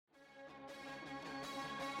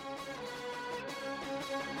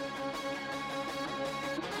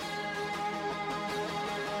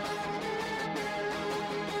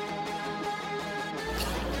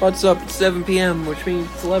What's up? It's 7 p.m., which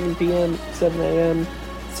means it's 11 p.m., 7 a.m.,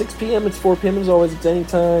 6 p.m., it's 4 p.m. As always, it's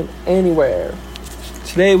anytime, anywhere.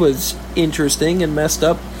 Today was interesting and messed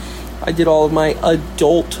up. I did all of my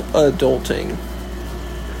adulting.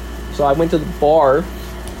 So I went to the bar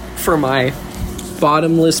for my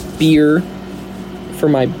bottomless beer for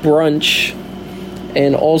my brunch,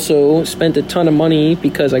 and also spent a ton of money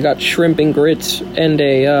because I got shrimp and grits and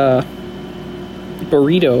a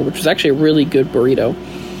burrito, which was actually a really good burrito.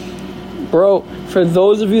 Bro, for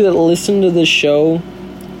those of you that listen to this show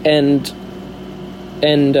and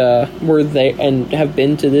were there and have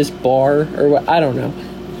been to this bar or what, I don't know.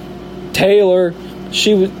 Taylor,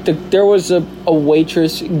 there was a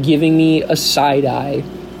waitress giving me a side eye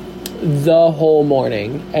the whole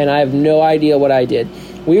morning, and I have no idea what I did.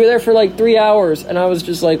 We were there for like 3 hours, and I was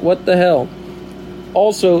just like, what the hell?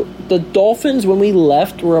 Also, the Dolphins, when we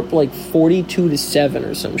left, were up like 42-7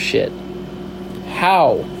 or some shit.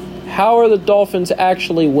 How? How are the Dolphins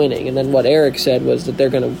actually winning? And then what Eric said was that they're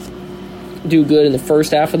going to do good in the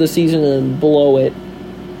first half of the season and blow it.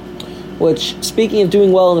 Which, speaking of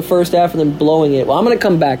doing well in the first half and then blowing it, well, I'm going to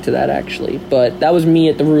come back to that, actually. But that was me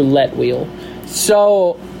at the roulette wheel.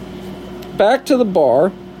 So, back to the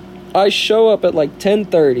bar. I show up at like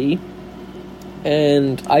 10:30,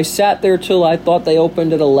 and I sat there till I thought they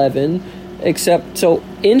opened at 11. Except, so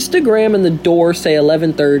Instagram and the door say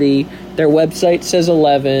 11:30. Their website says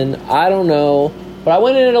 11. I don't know. But I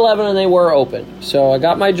went in at 11 and they were open. So I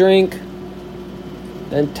got my drink.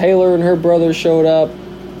 Then Taylor and her brother showed up.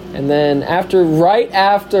 And then right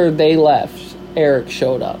after they left, Eric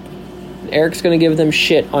showed up. Eric's going to give them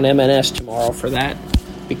shit on M&S tomorrow for that.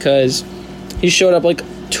 Because he showed up like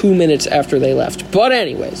 2 minutes after they left. But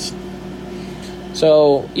anyways.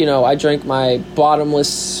 So, I drank my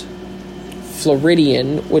bottomless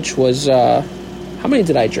Floridian, which was, how many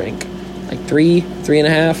did I drink? Like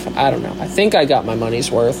 3.5? I don't know. I think I got my money's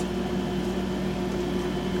worth.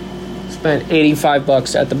 Spent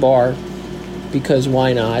 $85 at the bar, because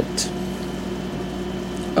why not?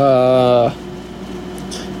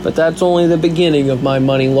 But that's only the beginning of my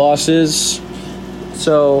money losses.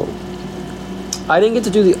 So, I didn't get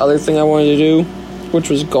to do the other thing I wanted to do, which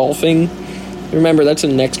was golfing. Remember, that's a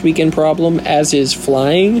next weekend problem, as is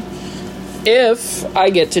flying, if I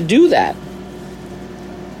get to do that.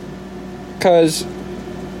 Because,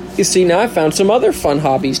 you see, now I found some other fun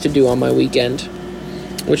hobbies to do on my weekend,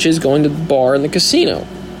 which is going to the bar and the casino.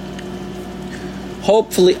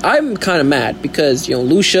 Hopefully, I'm kind of mad because,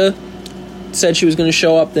 Lucia said she was going to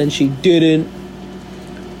show up, then she didn't.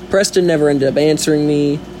 Preston never ended up answering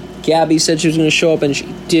me. Gabby said she was going to show up, and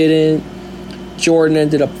she didn't. Jordan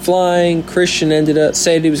ended up flying. Christian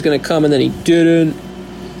said he was going to come, and then he didn't.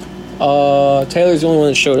 Taylor's the only one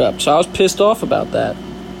that showed up, so I was pissed off about that.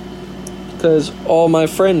 Because all my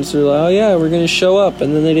friends were like, oh yeah, we're going to show up,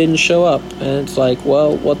 and then they didn't show up. And it's like,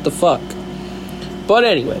 well, what the fuck? But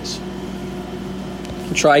anyways,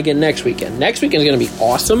 try again next weekend. Next weekend is going to be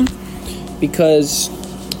awesome, because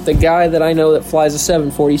the guy that I know that flies a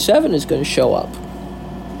 747 is going to show up.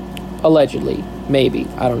 Allegedly. Maybe.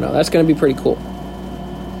 I don't know. That's going to be pretty cool.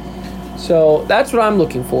 So, that's what I'm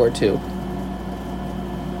looking forward to.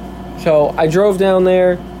 So, I drove down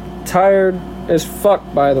there, tired as fuck,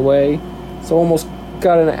 by the way. So, almost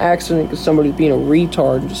got in an accident because somebody's being a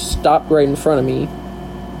retard and just stopped right in front of me.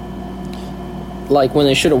 Like, when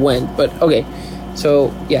they should have went. But, okay.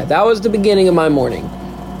 So, yeah, that was the beginning of my morning.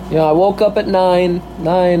 I woke up at 9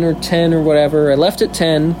 or 10 or whatever. I left at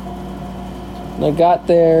 10. And I got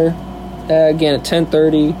there, again, at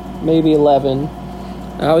 10:30, maybe 11.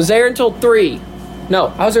 I was there until 3.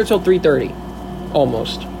 No, I was there until 3:30.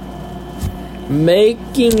 Almost.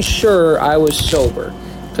 Making sure I was sober.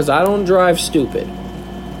 Because I don't drive stupid.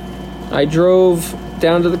 I drove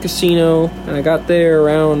down to the casino, and I got there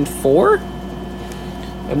around 4.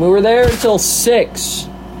 And we were there until 6.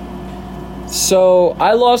 So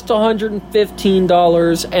I lost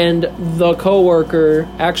 $115, and the coworker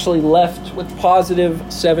actually left with positive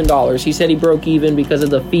 $7. He said he broke even because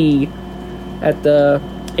of the fee at the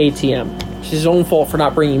ATM. It's his own fault for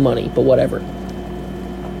not bringing money, but whatever.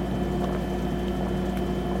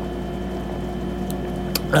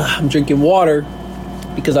 I'm drinking water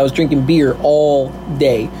because I was drinking beer all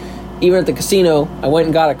day. Even at the casino, I went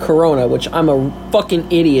and got a Corona, which I'm a fucking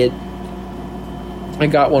idiot. I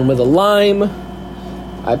got one with a lime.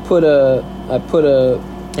 I put the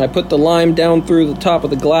lime down through the top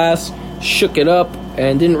of the glass, shook it up,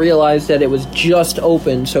 and didn't realize that it was just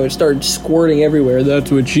open, so it started squirting everywhere. That's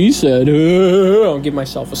what she said. I'll give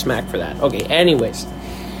myself a smack for that. Okay, anyways.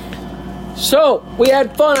 So, we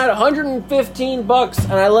had fun. I had $115,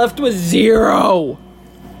 and I left with $0.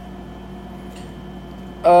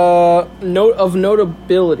 Note of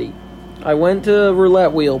notability. I went to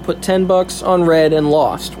roulette wheel, put $10 on red and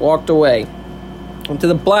lost. Walked away. Went to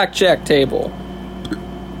the blackjack table.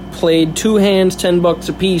 Played 2 hands, $10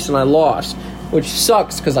 a piece, and I lost. Which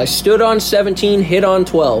sucks, because I stood on 17, hit on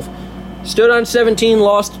 12. Stood on 17,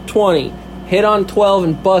 lost 20. Hit on 12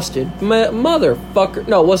 and busted. Motherfucker.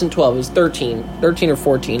 No, it wasn't 12, it was 13. 13 or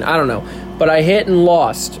 14, I don't know. But I hit and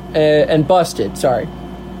lost, and busted, sorry.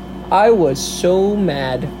 I was so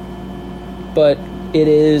mad, but it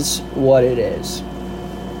is what it is.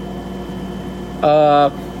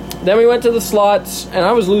 Then we went to the slots, and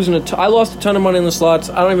I was losing I lost a ton of money in the slots.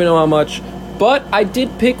 I don't even know how much, but I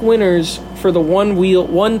did pick winners for the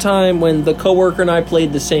one time when the coworker and I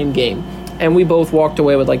played the same game, and we both walked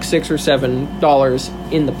away with like $6 or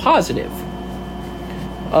 $7 in the positive.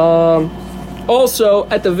 Also,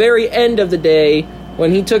 at the very end of the day,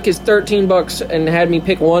 when he took his $13 and had me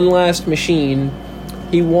pick one last machine,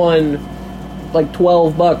 he won like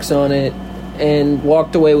 $12 on it and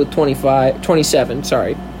walked away with 27,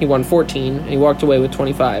 sorry. He won 14 and he walked away with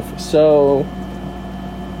 25. So,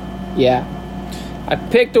 yeah. I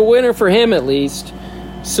picked a winner for him at least.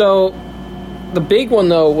 So, the big one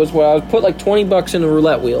though was where I put like $20 in the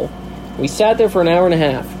roulette wheel. We sat there for an hour and a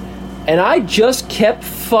half. And I just kept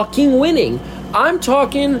fucking winning. I'm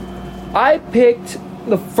talking, I picked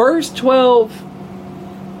the first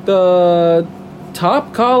 12, the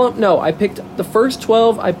top column. No, I picked the first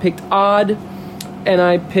 12. I picked odd, and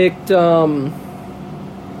I picked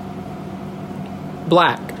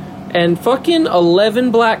black. And fucking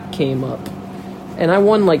 11 black came up. And I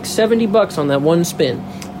won like $70 on that one spin.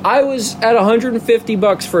 I was at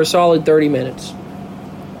 $150 for a solid 30 minutes.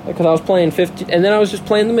 Because I was playing 50, and then I was just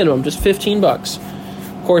playing the minimum, just $15.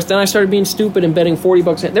 Of course, then I started being stupid and betting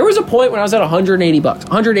 $40. There was a point when I was at $180,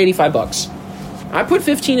 $185. I put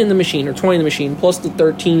 15 in the machine, or 20 in the machine, plus the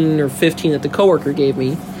 13 or 15 that the coworker gave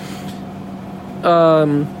me.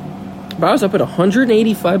 But I was up at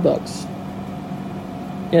 $185.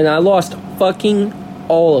 And I lost fucking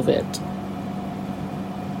all of it.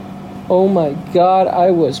 Oh my god, I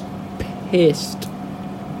was pissed.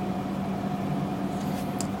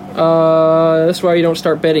 That's why you don't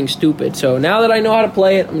start betting stupid. So now that I know how to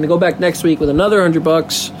play it, I'm going to go back next week with another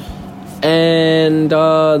 $100. And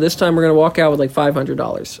this time we're going to walk out with like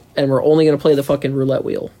 $500. And we're only going to play the fucking roulette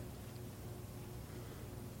wheel.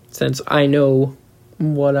 Since I know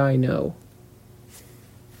what I know.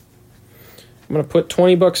 I'm going to put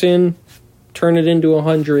 $20 in, turn it into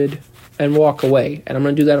 100, and walk away. And I'm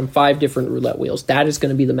going to do that on 5 different roulette wheels. That is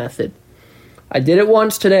going to be the method. I did it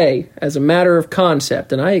once today as a matter of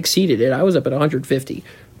concept, and I exceeded it. I was up at 150.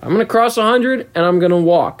 I'm going to cross 100, and I'm going to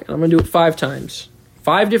walk. And I'm going to do it 5 times.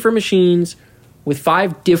 5 different machines with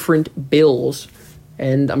 5 different bills.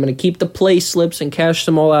 And I'm going to keep the play slips and cash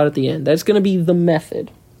them all out at the end. That's going to be the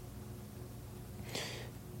method.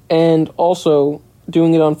 And also,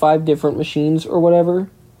 doing it on 5 different machines or whatever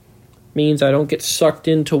means I don't get sucked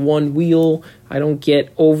into one wheel. I don't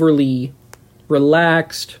get overly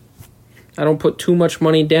relaxed. I don't put too much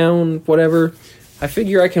money down, whatever. I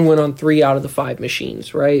figure I can win on 3 out of the 5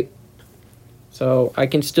 machines, right? So I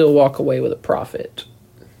can still walk away with a profit.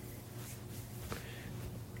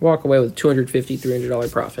 Walk away with $250,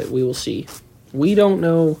 $300 profit. We will see. We don't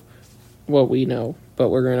know what we know, but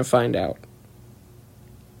we're going to find out.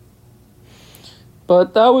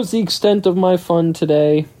 But that was the extent of my fun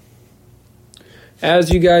today. As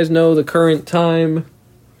you guys know, the current time,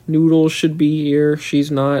 Noodles should be here. She's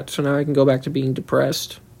not, so now I can go back to being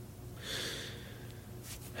depressed.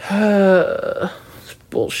 It's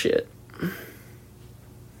bullshit. I'm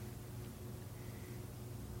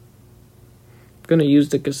gonna use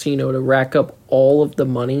the casino to rack up all of the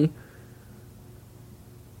money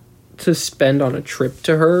to spend on a trip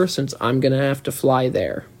to her, since I'm gonna have to fly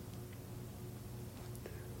there.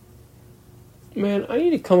 Man, I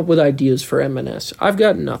need to come up with ideas for M&S. I've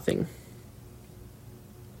got nothing.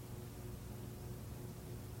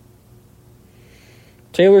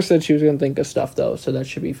 Taylor said she was going to think of stuff, though, so that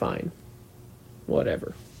should be fine.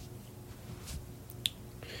 Whatever.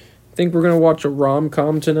 I think we're going to watch a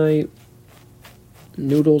rom-com tonight.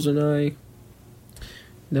 Noodles and I.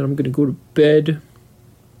 Then I'm going to go to bed.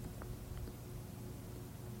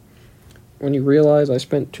 When you realize I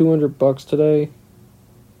spent $200 today.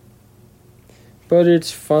 But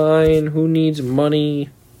it's fine. Who needs money?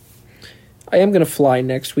 I am going to fly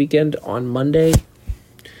next weekend on Monday.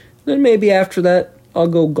 Then maybe after that, I'll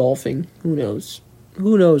go golfing. Who knows?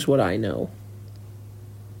 Who knows what I know?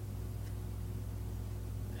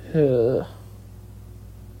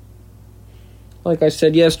 Like I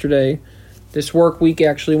said yesterday, This work week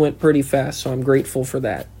actually went pretty fast, so I'm grateful for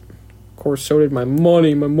that. Of course, so did my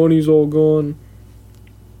money. My money's all gone.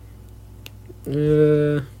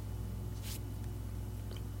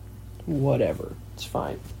 Whatever. It's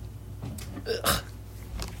fine. Ugh.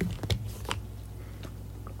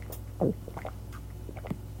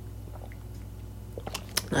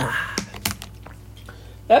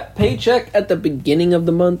 That paycheck at the beginning of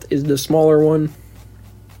the month is the smaller one.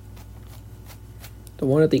 The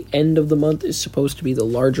one at the end of the month is supposed to be the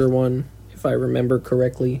larger one, if I remember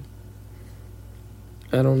correctly.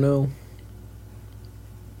 I don't know.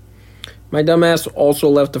 My dumbass also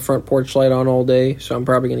left the front porch light on all day, so I'm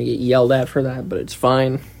probably going to get yelled at for that, but it's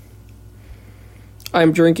fine.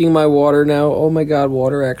 I'm drinking my water now. Oh my god,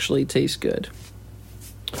 water actually tastes good.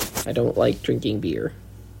 I don't like drinking beer.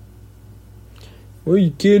 Well,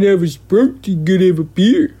 you can't have a Sprunk, you gotta have a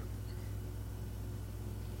beer.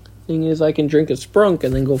 Thing is, I can drink a Sprunk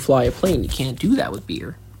and then go fly a plane. You can't do that with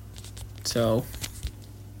beer. So,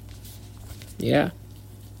 yeah.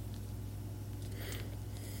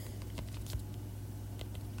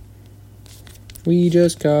 We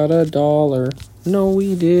just got $1. No,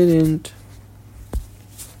 we didn't.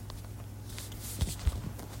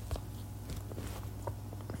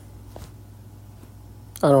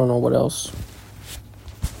 I don't know what else.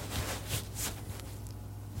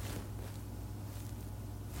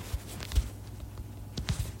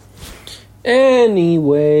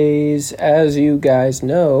 Anyways, as you guys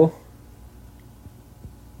know,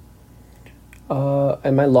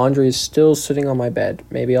 and my laundry is still sitting on my bed.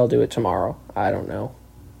 Maybe I'll do it tomorrow. I don't know.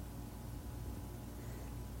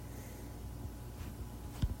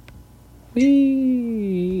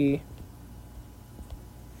 We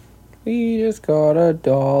just got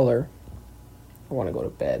 $1. I want to go to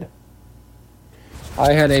bed.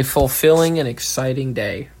 I had a fulfilling and exciting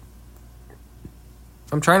day.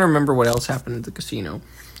 I'm trying to remember what else happened at the casino.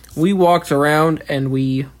 We walked around and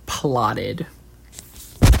we plotted.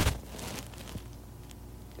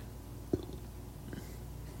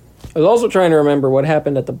 I was also trying to remember what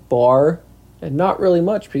happened at the bar. And not really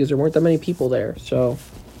much because there weren't that many people there. So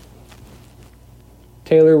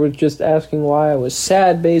Taylor was just asking why I was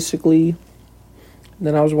sad, basically. And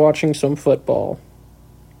then I was watching some football.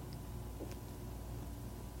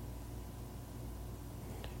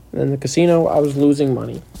 And then the casino, I was losing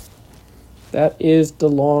money. That is the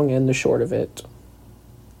long and the short of it.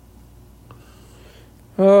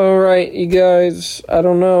 Alright, you guys, I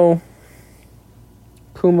don't know.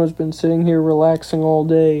 Kuma's been sitting here relaxing all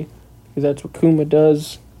day. Because that's what Kuma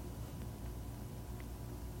does.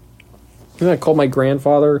 And I called my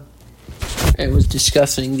grandfather and was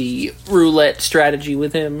discussing the roulette strategy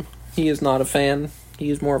with him. He is not a fan. He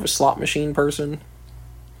is more of a slot machine person.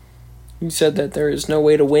 He said that there is no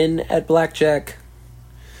way to win at blackjack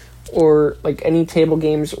or like any table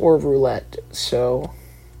games or roulette. So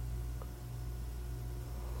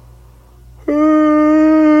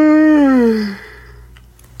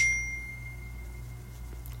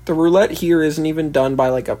the roulette here isn't even done by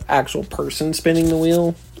like an actual person spinning the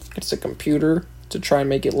wheel. It's a computer to try and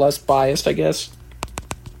make it less biased, I guess.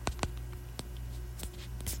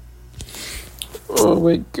 Oh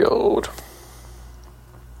my god.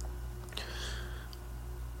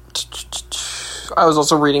 I was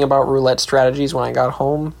also reading about roulette strategies when I got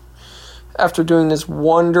home. After doing this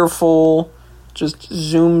wonderful just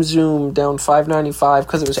zoom down 595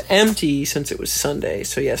 because it was empty since it was Sunday.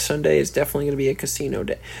 So yeah, Sunday is definitely going to be a casino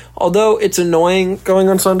day. Although it's annoying going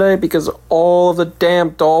on Sunday because all of the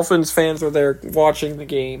damn Dolphins fans are there watching the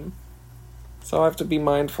game. So I have to be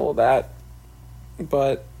mindful of that.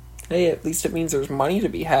 But hey, at least it means there's money to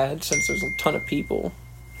be had since there's a ton of people.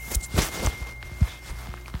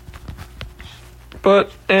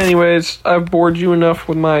 But anyways, I've bored you enough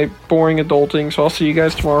with my boring adulting, so I'll see you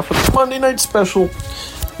guys tomorrow for the Monday night special.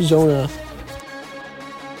 Zona.